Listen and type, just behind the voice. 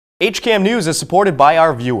HCAM News is supported by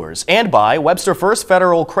our viewers and by Webster First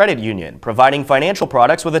Federal Credit Union, providing financial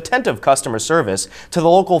products with attentive customer service to the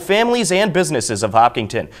local families and businesses of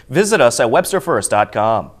Hopkinton. Visit us at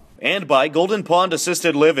websterfirst.com. And by Golden Pond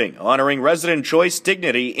Assisted Living, honoring resident choice,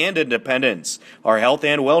 dignity, and independence. Our health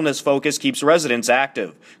and wellness focus keeps residents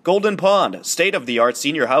active. Golden Pond, state-of-the-art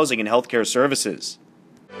senior housing and healthcare services.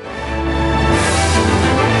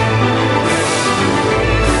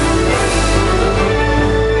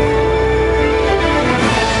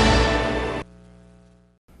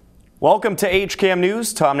 Welcome to HCAM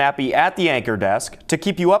News. Tom Nappy at the anchor desk to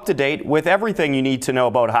keep you up to date with everything you need to know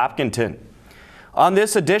about Hopkinton. On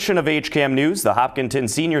this edition of HCAM News, the Hopkinton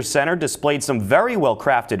Senior Center displayed some very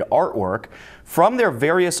well-crafted artwork from their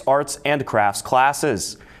various arts and crafts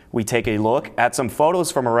classes. We take a look at some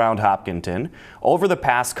photos from around Hopkinton over the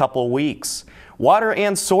past couple weeks. Water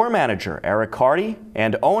and Sewer Manager Eric Carty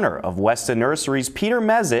and owner of Weston Nurseries Peter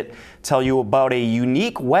Mezitt tell you about a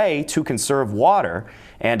unique way to conserve water,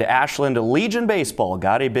 and Ashland Legion baseball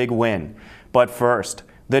got a big win. But first,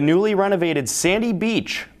 the newly renovated Sandy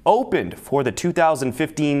Beach opened for the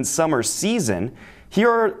 2015 summer season. Here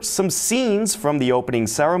are some scenes from the opening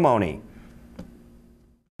ceremony.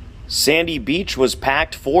 Sandy Beach was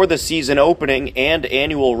packed for the season opening and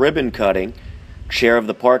annual ribbon cutting. Chair of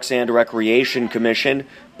the Parks and Recreation Commission,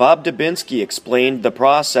 Bob Dubinsky, explained the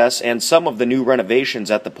process and some of the new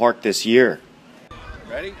renovations at the park this year.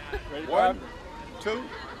 Ready? 1, 2,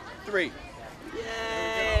 3.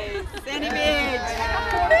 Yay! Sandy Beach!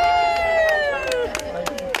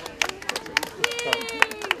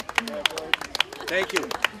 Thank you.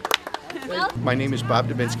 My name is Bob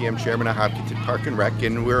Dubinsky. I'm chairman of Hopkinton Park and Rec,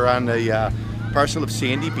 and we're on the parcel of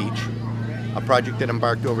Sandy Beach, a project that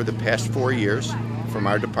embarked over the past 4 years from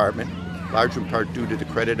our department, large in part due to the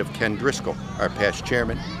credit of Ken Driscoll, our past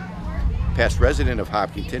chairman, past resident of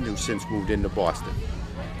Hopkinton, who since moved into Boston.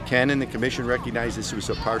 Ken and the commission recognized this was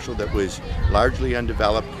a parcel that was largely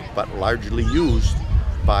undeveloped, but largely used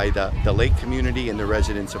by the lake community and the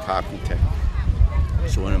residents of Hopkinton.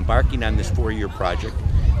 So in embarking on this 4-year project,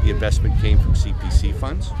 the investment came from CPC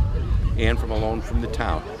funds and from a loan from the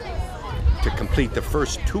town. To complete the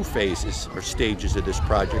first 2 phases or stages of this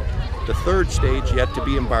project, the third stage yet to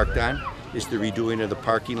be embarked on is the redoing of the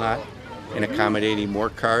parking lot and accommodating more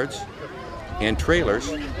cars and trailers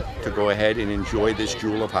to go ahead and enjoy this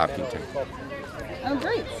jewel of Hopkinton. Oh,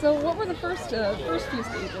 great. So what were the first few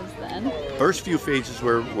stages then? First few phases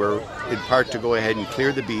were in part to go ahead and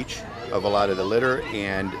clear the beach of a lot of the litter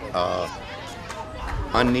and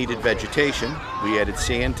unneeded vegetation. We added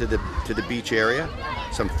sand to the beach area,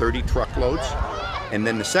 some 30 truckloads. And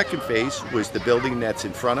then the second phase was the building that's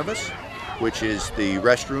in front of us, which is the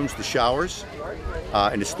restrooms, the showers,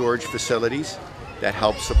 and the storage facilities that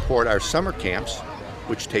help support our summer camps,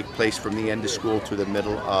 which take place from the end of school to the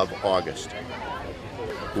middle of August.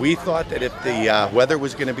 We thought that if the weather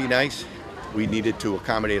was going to be nice, we needed to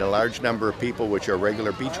accommodate a large number of people, which are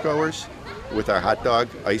regular beachgoers, with our hot dog,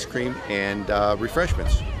 ice cream, and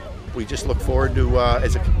refreshments. We just look forward to,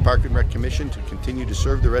 as a Park and Rec Commission, to continue to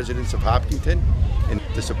serve the residents of Hopkinton and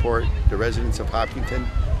to support the residents of Hopkinton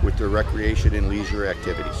with their recreation and leisure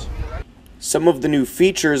activities. Some of the new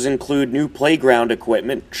features include new playground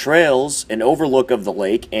equipment, trails, an overlook of the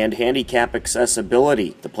lake, and handicap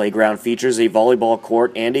accessibility. The playground features a volleyball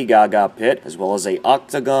court and a gaga pit, as well as a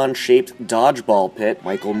octagon-shaped dodgeball pit.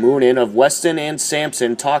 Michael Moonin of Weston and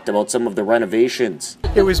Sampson talked about some of the renovations.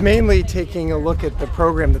 It was mainly taking a look at the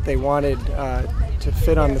program that they wanted to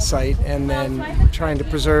fit on the site, and then trying to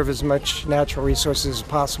preserve as much natural resources as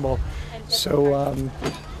possible. So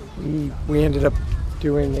we ended up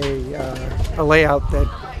doing a layout that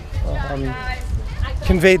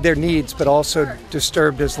conveyed their needs, but also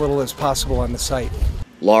disturbed as little as possible on the site.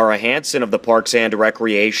 Laura Hansen of the Parks and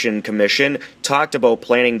Recreation Commission talked about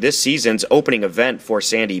planning this season's opening event for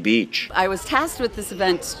Sandy Beach. I was tasked with this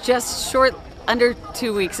event just under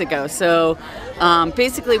 2 weeks ago, so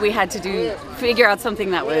basically we had to figure out something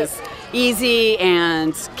that was easy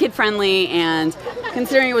and kid-friendly, and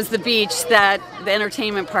considering it was the beach, that the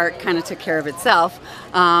entertainment part kind of took care of itself.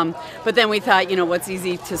 But then we thought, what's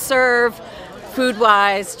easy to serve,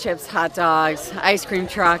 food-wise, chips, hot dogs, ice cream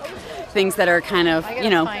truck, things that are kind of,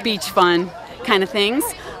 beach fun kind of things.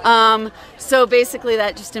 So basically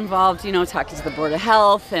that just involved, talking to the Board of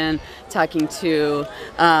Health and talking to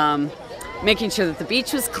making sure that the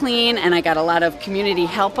beach was clean, and I got a lot of community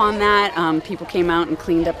help on that. People came out and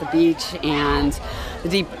cleaned up the beach, and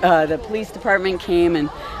the police department came and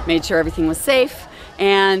made sure everything was safe,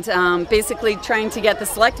 and basically trying to get the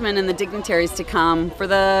selectmen and the dignitaries to come for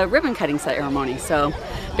the ribbon cutting ceremony. So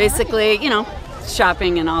basically,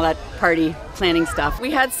 shopping and all that party planning stuff.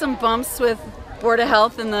 We had some bumps with Board of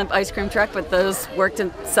Health and the ice cream truck, but those worked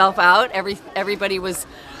itself out. Everybody was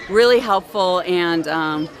really helpful and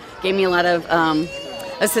gave me a lot of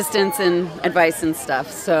assistance and advice and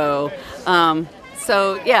stuff. So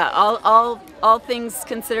yeah, all things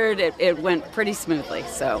considered, it went pretty smoothly.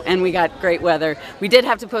 So, and we got great weather. We did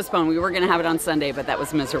have to postpone. We were going to have it on Sunday, but that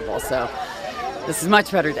was miserable. So this is a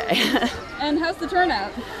much better day. And how's the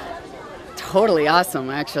turnout? Totally awesome,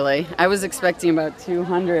 actually. I was expecting about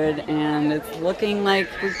 200, and it's looking like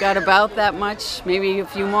we've got about that much, maybe a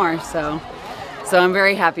few more. So I'm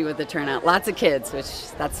very happy with the turnout. Lots of kids,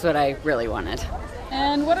 which that's what I really wanted.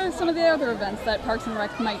 And what are some of the other events that Parks and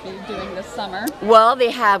Rec might be doing this summer? Well, they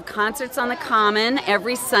have concerts on the Common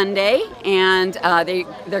every Sunday, and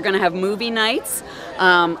they're going to have movie nights.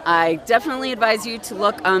 I definitely advise you to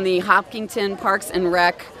look on the Hopkinton Parks and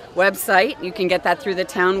Rec website. You can get that through the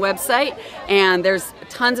town website, and there's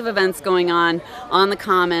tons of events going on the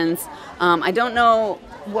Commons. I don't know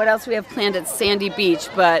what else we have planned at Sandy Beach,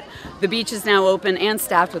 but the beach is now open and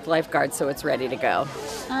staffed with lifeguards, so it's ready to go.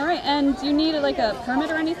 All right, and do you need like a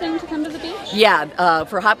permit or anything to come to the beach? Yeah,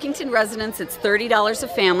 for Hopkinton residents, it's $30 a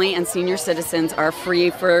family, and senior citizens are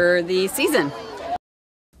free for the season.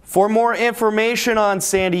 For more information on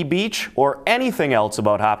Sandy Beach or anything else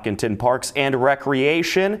about Hopkinton Parks and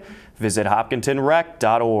Recreation, visit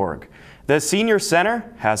hopkintonrec.org. The Senior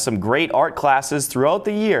Center has some great art classes throughout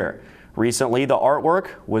the year. Recently, the artwork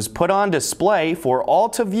was put on display for all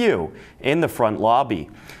to view in the front lobby.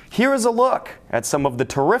 Here is a look at some of the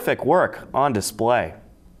terrific work on display.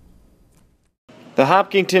 The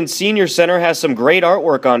Hopkinton Senior Center has some great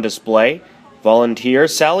artwork on display. Volunteer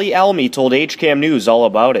Sally Almy told HCAM News all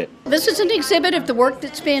about it. This is an exhibit of the work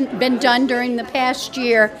that's been done during the past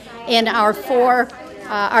year in our 4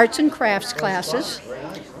 arts and crafts classes.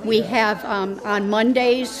 We have on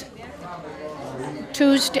Mondays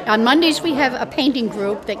we have a painting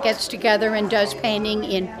group that gets together and does painting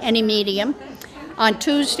in any medium. On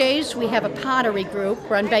Tuesdays we have a pottery group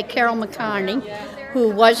run by Carol McCarney, who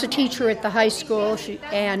was a teacher at the high school,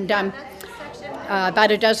 and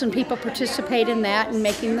about a dozen people participate in that and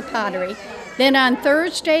making the pottery. Then on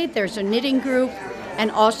Thursday there's a knitting group and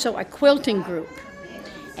also a quilting group.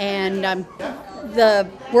 And the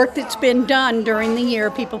work that's been done during the year,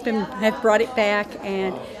 people have brought it back,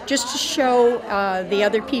 and just to show the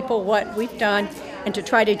other people what we've done and to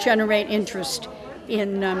try to generate interest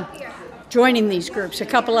in joining these groups. A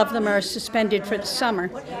couple of them are suspended for the summer,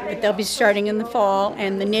 but they'll be starting in the fall,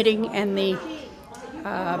 and the knitting and the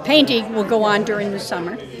painting will go on during the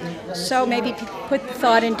summer. So maybe put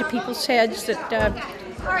thought into people's heads that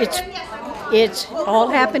it's all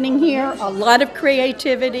happening here, a lot of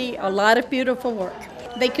creativity, a lot of beautiful work.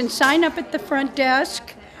 They can sign up at the front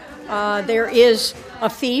desk. There is a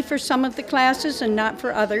fee for some of the classes and not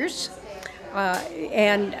for others.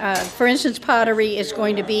 For instance, pottery is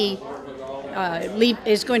going to be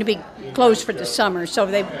closed for the summer, so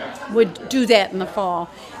they would do that in the fall.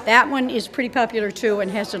 That one is pretty popular too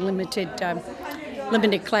and has a limited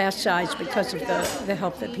class size because of the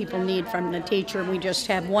help that people need from the teacher. We just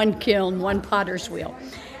have one kiln, one potter's wheel,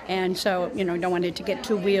 and so don't want it to get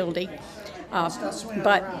too wieldy.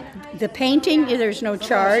 But the painting, there's no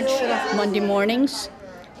charge Monday mornings.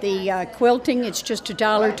 The quilting, it's just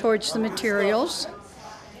 $1 towards the materials,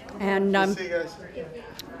 and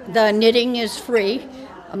the knitting is free.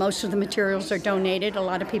 Most of the materials are donated. A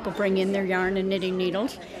lot of people bring in their yarn and knitting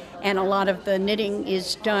needles, and a lot of the knitting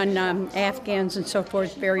is done, Afghans and so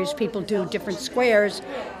forth. Various people do different squares,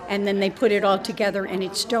 and then they put it all together, and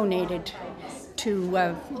it's donated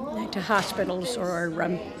to hospitals, or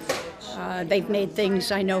they've made things,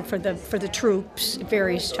 I know, for the troops at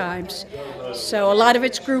various times. So a lot of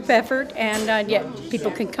it's group effort, and yet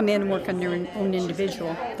people can come in and work on their own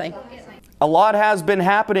individual thing. A lot has been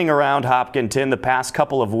happening around Hopkinton the past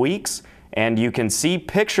couple of weeks, and you can see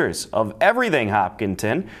pictures of everything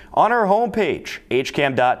Hopkinton on our homepage,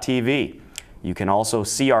 hcam.tv. You can also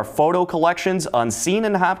see our photo collections on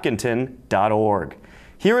seeninhopkinton.org.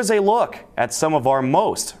 Here is a look at some of our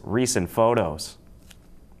most recent photos.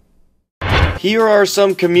 Here are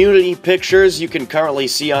some community pictures you can currently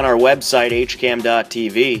see on our website,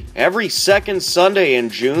 hcam.tv. Every second Sunday in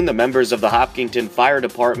June, the members of the Hopkinton Fire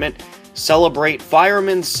Department celebrate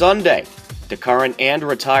Fireman's Sunday. The current and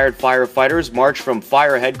retired firefighters march from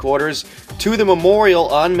fire headquarters to the memorial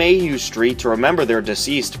on Mayhew Street to remember their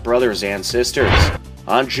deceased brothers and sisters.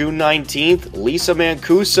 On June 19th, Lisa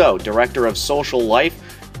Mancuso, Director of Social Life,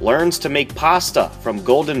 learns to make pasta from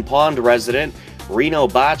Golden Pond resident Reno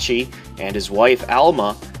Bacci and his wife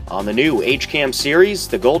Alma on the new HCAM series,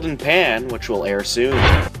 The Golden Pan, which will air soon.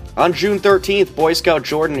 On June 13th, Boy Scout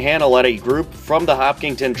Jordan Hanna led a group from the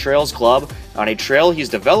Hopkinton Trails Club on a trail he's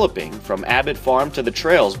developing from Abbott Farm to the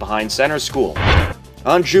trails behind Center School.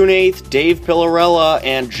 On June 8th, Dave Pillarella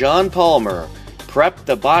and John Palmer prepped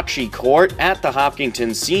the bocce court at the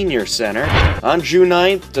Hopkinton Senior Center. On June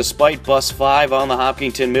 9th, despite Bus 5 on the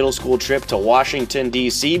Hopkinton Middle School trip to Washington,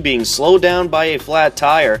 D.C. being slowed down by a flat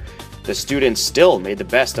tire, the students still made the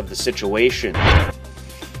best of the situation.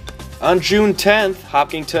 On June 10th,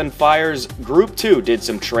 Hopkinton Fire's Group 2 did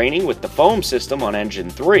some training with the foam system on Engine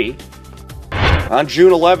 3. On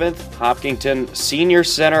June 11th, Hopkinton Senior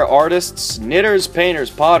Center artists, knitters, painters,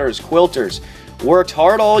 potters, quilters worked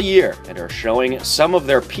hard all year and are showing some of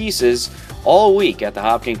their pieces all week at the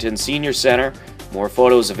Hopkinton Senior Center. More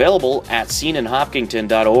photos available at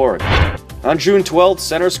seeninhopkinton.org. On June 12th,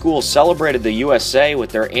 Center School celebrated the USA with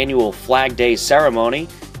their annual Flag Day ceremony.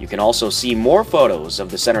 You can also see more photos of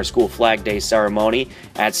the Center School Flag Day ceremony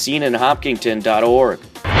at seeninhopkinton.org.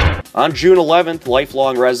 On June 11th,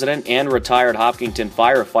 lifelong resident and retired Hopkinton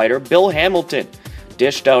firefighter Bill Hamilton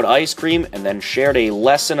dished out ice cream and then shared a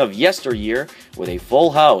lesson of yesteryear with a full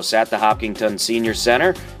house at the Hopkinton Senior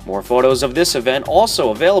Center. More photos of this event also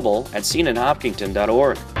available at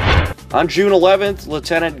seeninhopkinton.org. On June 11th,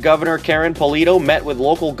 Lieutenant Governor Karen Polito met with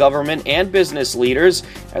local government and business leaders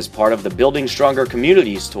as part of the Building Stronger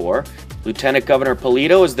Communities tour. Lieutenant Governor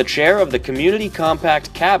Polito is the chair of the Community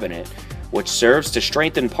Compact Cabinet, which serves to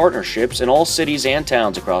strengthen partnerships in all cities and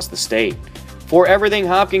towns across the state. For everything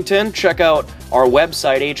Hopkinton, check out our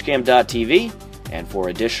website hcam.tv, and for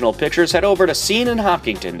additional pictures, head over to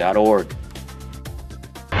seeninhopkinton.org.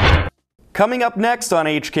 Coming up next on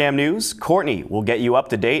HCAM News, Courtney will get you up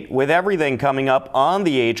to date with everything coming up on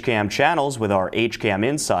the HCAM channels with our HCAM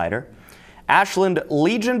Insider. Ashland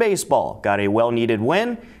Legion Baseball got a well-needed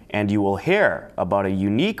win, and you will hear about a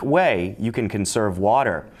unique way you can conserve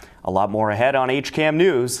water. A lot more ahead on HCAM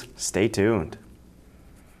News. Stay tuned.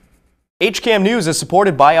 HCAM News is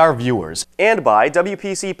supported by our viewers and by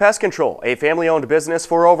WPC Pest Control, a family-owned business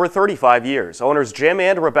for over 35 years. Owners Jim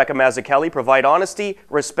and Rebecca Mezitt provide honesty,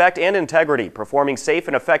 respect, and integrity, performing safe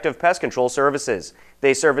and effective pest control services.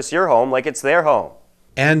 They service your home like it's their home.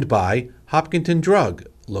 And by Hopkinton Drug,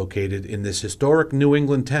 located in this historic New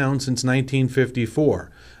England town since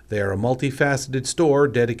 1954. They are a multifaceted store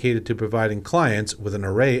dedicated to providing clients with an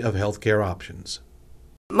array of healthcare options.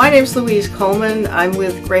 My name is Louise Coleman. I'm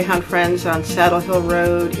with Greyhound Friends on Saddle Hill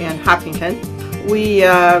Road in Hopkinton. We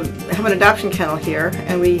have an adoption kennel here,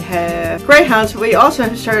 and we have greyhounds. We also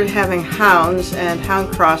have started having hounds and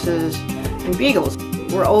hound crosses and beagles.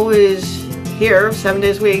 We're always here 7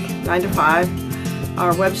 days a week, 9 to 5.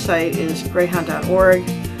 Our website is greyhound.org,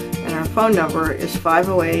 and our phone number is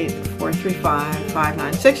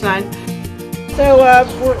 508-435-5969. So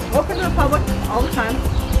we're open to the public all the time.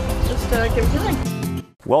 Just give us a ring.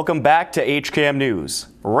 Welcome back to HCAM News.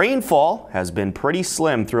 Rainfall has been pretty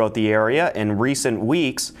slim throughout the area in recent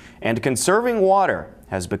weeks, and conserving water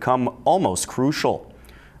has become almost crucial.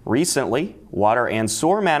 Recently, Water and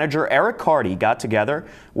Sewer Manager Eric Carty got together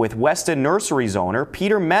with Weston Nurseries owner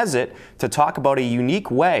Peter Mezitt to talk about a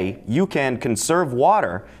unique way you can conserve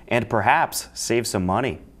water and perhaps save some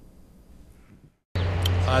money.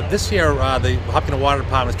 This year, the Hopkinton Water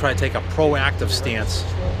Department is trying to take a proactive stance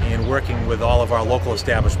in working with all of our local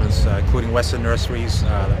establishments, including Weston Nurseries,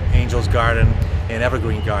 Angel's Garden, and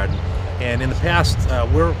Evergreen Garden. And in the past,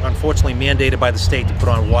 we're unfortunately mandated by the state to put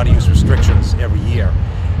on water use restrictions every year.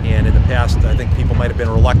 And in the past, I think people might have been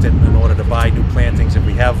reluctant in order to buy new plantings if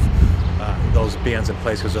we have those bans in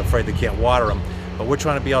place because they're afraid they can't water them. But we're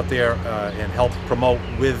trying to be out there and help promote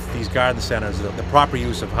with these garden centers the proper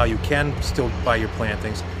use of how you can still buy your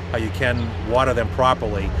plantings, how you can water them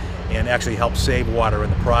properly, and actually help save water in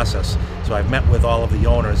the process. So I've met with all of the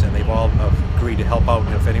owners, and they've all agreed to help out.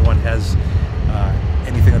 And if anyone has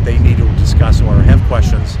anything that they need to discuss or have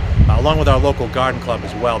questions, along with our local garden club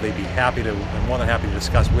as well, they'd be happy to, and more than happy to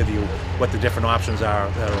discuss with you what the different options are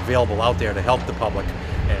that are available out there to help the public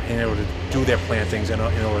in order to do their plantings and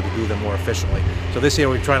in order to do them more efficiently. So this year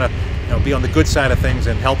we're trying to be on the good side of things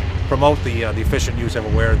and help promote the efficient use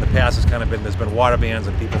everywhere. In the past, it's kind of been, there's been water bans,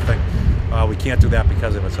 and people think we can't do that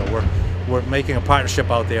because of it. So we're making a partnership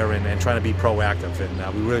out there and trying to be proactive,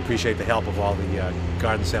 and we really appreciate the help of all the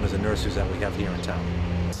garden centers and nurseries that we have here in town.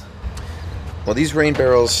 Well, these rain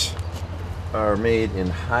barrels are made in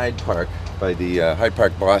Hyde Park by the Hyde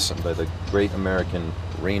Park, Boston, by the Great American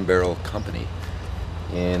Rain Barrel Company.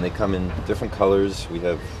 And they come in different colors. We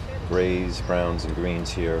have grays, browns, and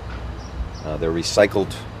greens here. They're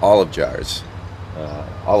recycled olive jars,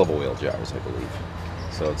 olive oil jars, I believe.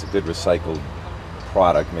 So it's a good recycled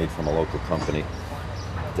product made from a local company.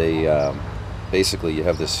 They basically, you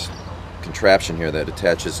have this contraption here that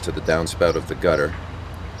attaches to the downspout of the gutter,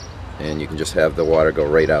 and you can just have the water go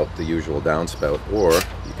right out the usual downspout, or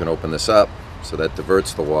you can open this up so that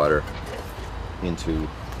diverts the water into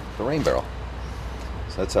the rain barrel.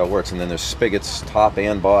 So that's how it works. And then there's spigots top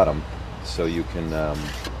and bottom, so you can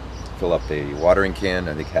fill up a watering can,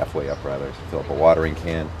 I think halfway up rather, fill up a watering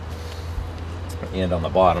can, and on the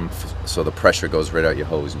bottom, so the pressure goes right out your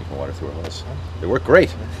hose and you can water through a hose. They work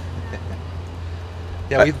great.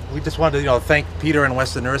 Yeah, we just wanted to thank Peter and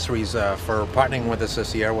Weston Nurseries for partnering with us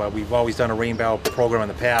this year. We've always done a rain barrel program in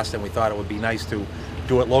the past, and we thought it would be nice to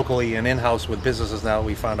do it locally and in-house with businesses now that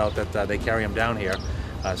we found out that they carry them down here.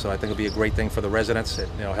 So I think it'll be a great thing for the residents. It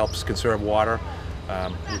helps conserve water,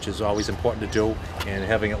 which is always important to do, and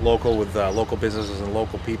having it local with local businesses and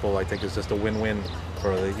local people, I think is just a win-win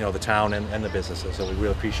for the town and the businesses. So we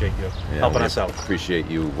really appreciate you helping us out. Appreciate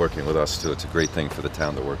you working with us too. It's a great thing for the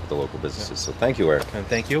town to work with the local businesses. So thank you, Eric. And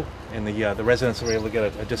thank you. And the residents were able to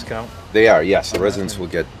get a discount. They are, yes. The residents will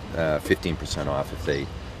get 15% off if they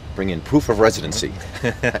bring in proof of residency,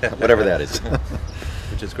 whatever that is.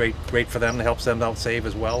 Which is great for them. It helps them out save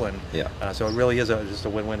as well, and so it really is just a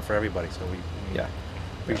win-win for everybody. So we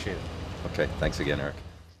appreciate it. Okay, thanks again, Eric.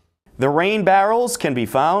 The rain barrels can be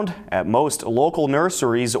found at most local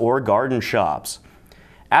nurseries or garden shops.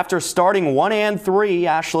 After starting 1-3,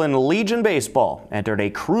 Ashland Legion baseball entered a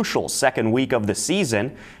crucial second week of the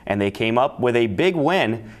season, and they came up with a big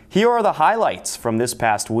win. Here are the highlights from this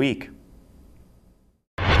past week.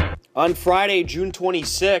 On Friday, June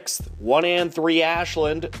 26th, 1-3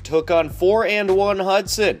 Ashland took on 4-1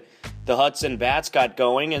 Hudson. The Hudson Bats got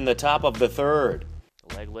going in the top of the third.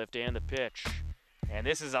 The leg lift and the pitch. And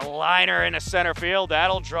this is a liner into center field.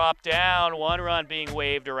 That'll drop down. One run being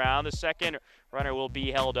waved around. The second runner will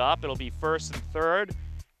be held up. It'll be first and third.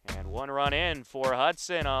 And one run in for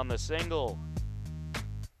Hudson on the single.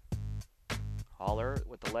 Holler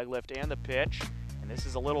with the leg lift and the pitch. And this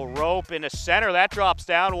is a little rope into center. That drops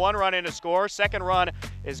down. One run in to score. Second run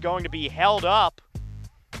is going to be held up.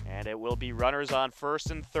 And it will be runners on first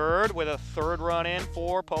and third with a third run in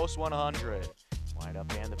for post 100. Wind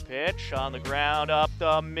up and the pitch on the ground up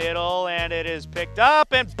the middle, and it is picked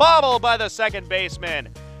up and bobbled by the second baseman.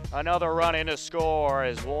 Another run in to score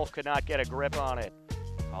as Wolf could not get a grip on it.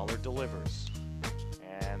 Holler delivers.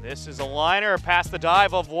 And this is a liner past the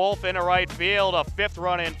dive of Wolf into right field. A fifth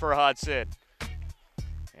run in for Hudson.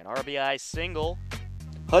 An RBI single.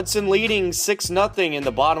 Hudson leading 6-0 in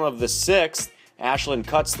the bottom of the sixth. Ashland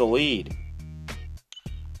cuts the lead.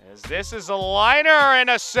 As this is a liner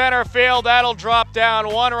into center field. That'll drop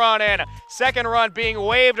down. One run in. Second run being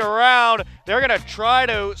waved around. They're going to try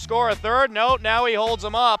to score a third. No, now he holds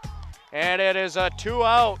them up. And it is a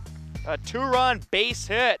 2-out, a 2-run base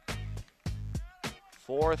hit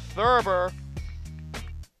for Thurber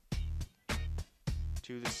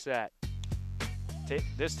to the set.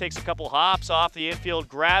 This takes a couple hops off the infield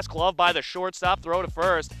grass, glove by the shortstop, throw to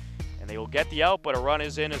first, and they will get the out, but a run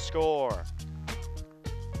is in to score.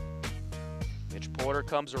 Mitch Porter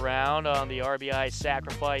comes around on the RBI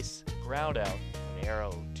sacrifice ground out, an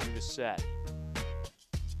arrow to the set.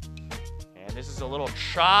 And this is a little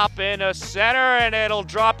chop into center, and it'll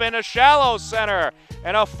drop into shallow center,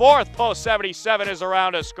 and a fourth post 77 is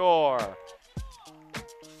around to score.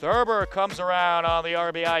 Thurber comes around on the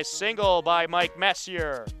RBI single by Mike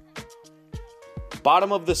Messier.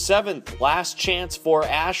 Bottom of the seventh, last chance for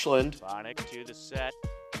Ashland. Bonick to the set.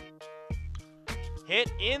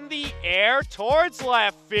 Hit in the air towards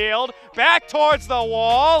left field, back towards the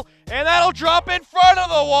wall, and that'll drop in front of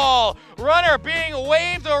the wall. Runner being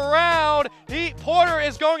waved around. Porter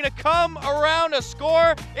is going to come around to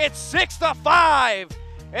score. It's 6-5.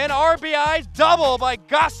 An RBI double by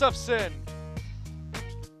Gustafson.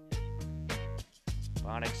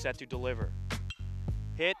 Bonick set to deliver.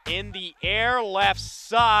 Hit in the air left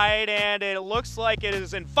side, and it looks like it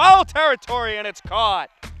is in foul territory, and it's caught.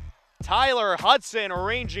 Tyler Hudson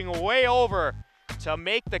ranging way over to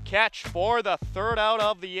make the catch for the third out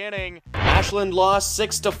of the inning. Ashland lost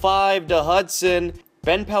 6-5 to Hudson.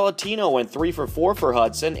 Ben Palatino went 3 for 4 for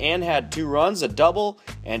Hudson and had 2 runs, a double,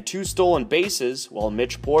 and 2 stolen bases, while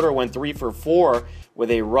Mitch Porter went 3 for 4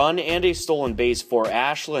 with a run and a stolen base for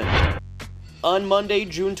Ashland. On Monday,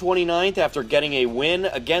 June 29th, after getting a win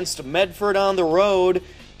against Medford on the road,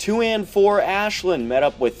 2-4 Ashland met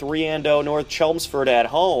up with 3-0 North Chelmsford at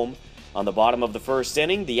home. On the bottom of the first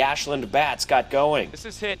inning, the Ashland Bats got going. This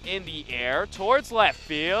is hit in the air towards left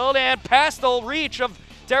field and past the reach of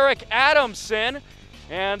Derek Adamson.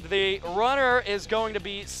 And the runner is going to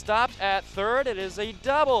be stopped at third. It is a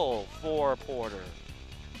double for Porter.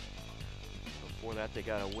 Before that, they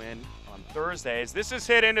got a win on Thursdays. This is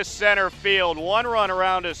hit into center field. One run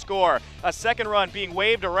around to score. A second run being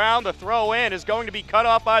waved around. The throw in is going to be cut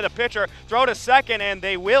off by the pitcher. Throw to second, and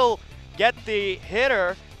they will get the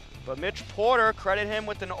hitter. But Mitch Porter, credit him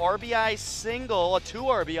with an RBI single, a 2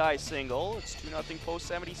 RBI single. It's 2-0 post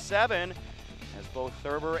 77 as both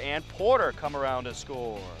Thurber and Porter come around to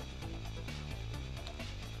score.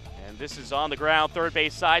 And this is on the ground, third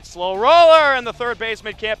base side, slow roller, and the third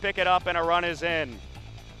baseman can't pick it up, and a run is in.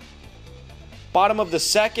 Bottom of the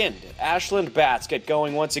second, Ashland bats get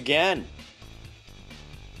going once again.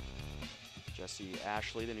 Jesse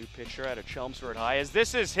Ashley, the new pitcher out of Chelmsford High, as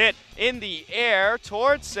this is hit in the air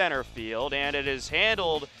towards center field, and it is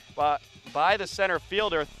handled by the center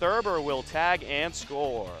fielder. Thurber will tag and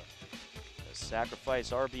score. A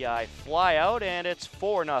sacrifice RBI flyout, and it's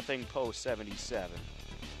 4-0 post 77.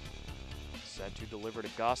 Set to deliver to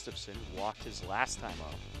Gustafson, who walked his last time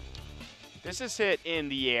up. This is hit in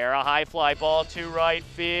the air, a high fly ball to right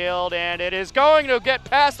field, and it is going to get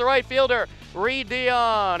past the right fielder, Reed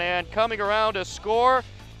Dion, and coming around to score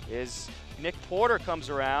is Nick Porter comes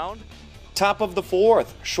around. Top of the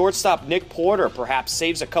fourth, shortstop Nick Porter perhaps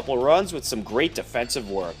saves a couple runs with some great defensive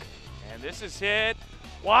work. And this is hit.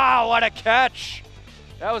 Wow, what a catch!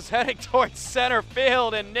 That was heading towards center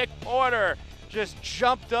field, and Nick Porter just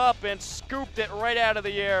jumped up and scooped it right out of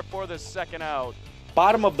the air for the second out.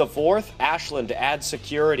 Bottom of the fourth, Ashland adds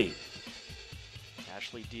security.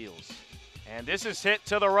 Ashley deals. And this is hit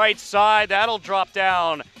to the right side. That'll drop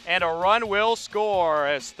down, and a run will score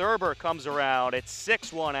as Thurber comes around. It's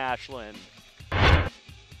 6-1 Ashland.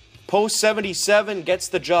 Post 77 gets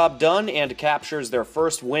the job done and captures their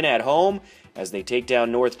first win at home as they take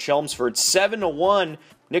down North Chelmsford 7-1.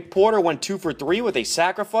 Nick Porter went 2 for 3 with a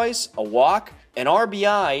sacrifice, a walk, an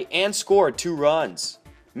RBI, and scored 2 runs.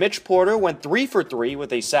 Mitch Porter went 3 for 3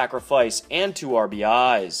 with a sacrifice and 2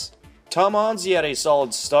 RBIs. Tom Onzi had a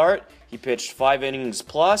solid start. He pitched 5 innings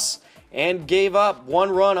plus and gave up 1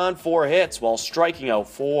 run on 4 hits while striking out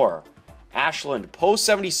 4. Ashland post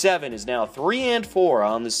 77 is now 3-4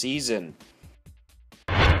 on the season.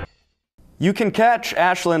 You can catch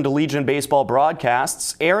Ashland Legion baseball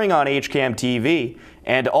broadcasts airing on HCAM TV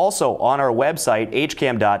and also on our website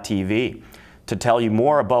hcam.tv. To tell you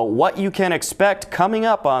more about what you can expect coming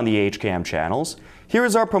up on the HCAM channels, here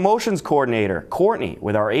is our promotions coordinator, Courtney,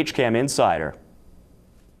 with our HCAM Insider.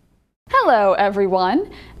 Hello everyone,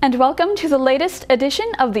 and welcome to the latest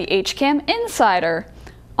edition of the HCAM Insider.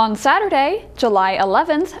 On Saturday, July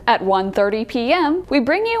 11th at 1:30 p.m., we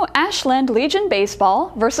bring you Ashland Legion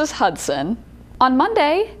Baseball versus Hudson. On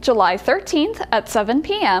Monday, July 13th at 7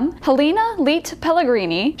 p.m., Helena Leet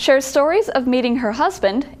Pellegrini shares stories of meeting her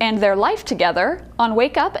husband and their life together on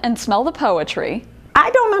Wake Up and Smell the Poetry. I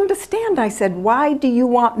don't understand, I said. Why do you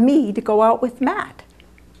want me to go out with Matt?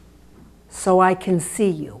 So I can see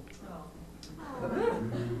you.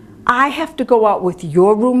 I have to go out with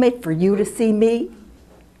your roommate for you to see me?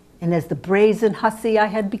 And as the brazen hussy I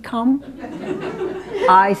had become,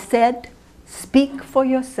 I said, speak for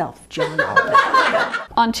yourself, John.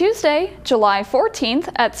 On Tuesday, July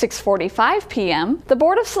 14th at 6:45 p.m., the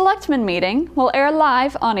Board of Selectmen meeting will air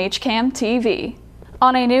live on HCAM TV.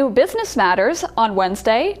 On A New Business Matters on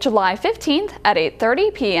Wednesday, July 15th at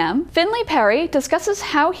 8:30 p.m., Finley Perry discusses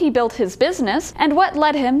how he built his business and what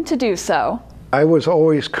led him to do so. I was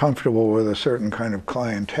always comfortable with a certain kind of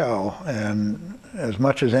clientele, and as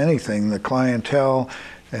much as anything, the clientele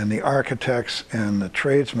and the architects and the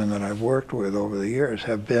tradesmen that I've worked with over the years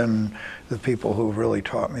have been the people who've really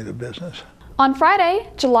taught me the business. On Friday,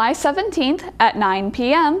 July 17th at 9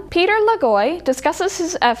 p.m., Peter Lagoy discusses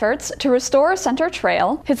his efforts to restore Center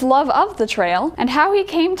Trail, his love of the trail, and how he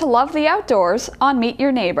came to love the outdoors on Meet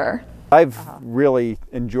Your Neighbor. I've really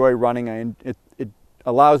enjoyed running. It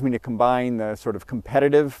allows me to combine the sort of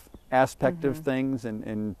competitive aspect of things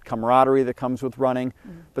and camaraderie that comes with running,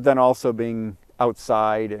 but then also being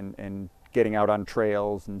outside and getting out on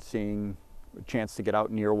trails and seeing a chance to get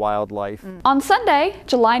out near wildlife. On Sunday,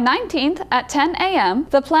 July 19th at 10 a.m.,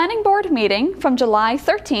 the Planning Board meeting from July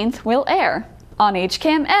 13th will air. On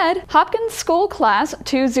HCAM Ed, Hopkins School Class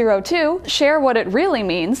 202 share what it really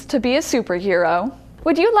means to be a superhero.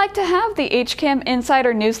 Would you like to have the HCAM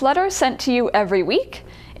Insider newsletter sent to you every week?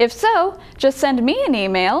 If so, just send me an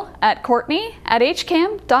email at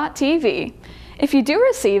courtney@hcam.tv. If you do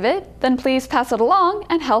receive it, then please pass it along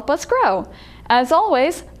and help us grow. As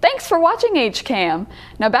always, thanks for watching HCAM.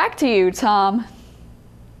 Now back to you, Tom.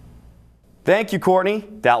 Thank you, Courtney.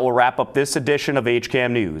 That will wrap up this edition of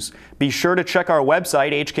HCAM News. Be sure to check our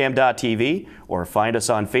website, hcam.tv, or find us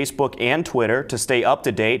on Facebook and Twitter to stay up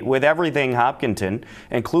to date with everything Hopkinton,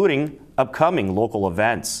 including upcoming local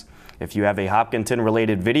events. If you have a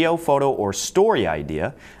Hopkinton-related video, photo, or story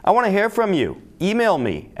idea, I want to hear from you. Email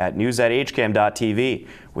me at news@hcam.tv.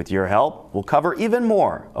 With your help, we'll cover even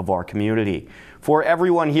more of our community. For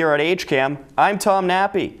everyone here at HCAM, I'm Tom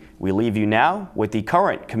Nappy. We leave you now with the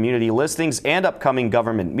current community listings and upcoming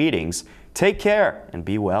government meetings. Take care and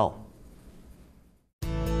be well.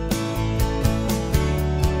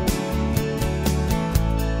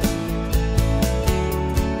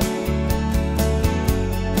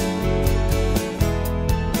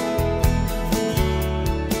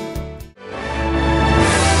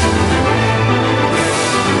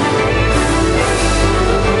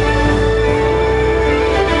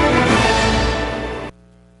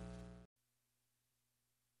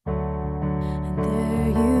 There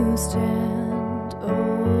you stand.